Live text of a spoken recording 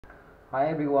Hi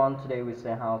everyone, today we see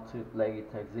how to play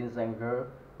guitar Zigzag Girl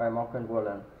by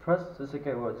Wallen. First, the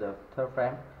secret was the third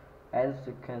frame, and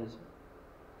you can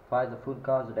find the full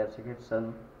chords in the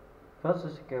description. First, the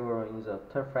secret word in the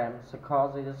third frame, the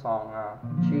chords in the song are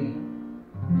G,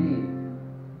 D,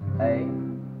 A,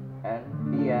 and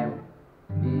B, M,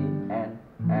 E, and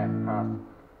F half.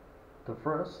 The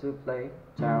first you play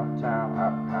down, down,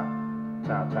 up, up,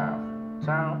 down, down,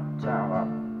 down,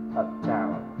 down, up,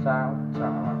 down, down,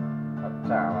 down, up.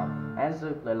 Down, and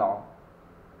so play long.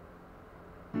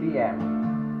 BM,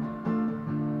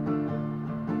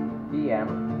 BM,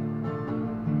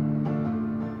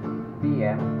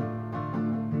 BM,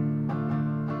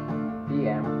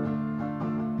 BM,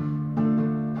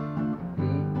 B,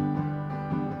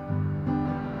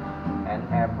 and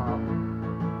F half.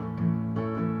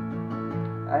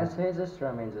 I say the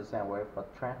strum in the same way for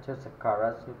track to the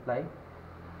chorus you play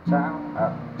down,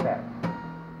 up, tap.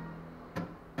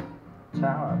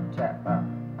 Down, up, tap,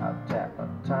 up, tap, up,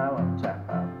 down, up, tap,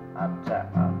 up,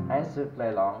 tap, up. And so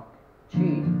play long. G,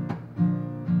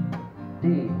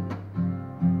 D,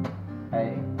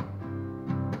 A,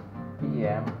 B,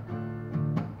 M,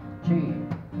 G,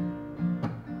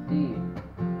 D,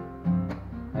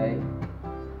 A,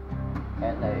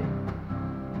 and A.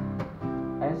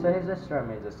 And so the strum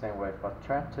is the same way for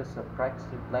track to practice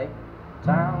to play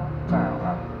down, down,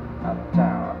 up,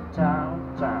 down, up,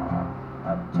 down, down,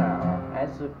 up, down,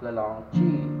 and so play long. G,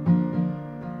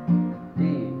 D,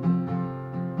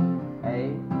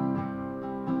 A,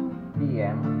 B,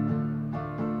 M.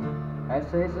 And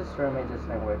so the strum is the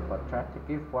same way for track to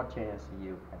keep watching and see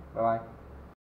you. Bye bye.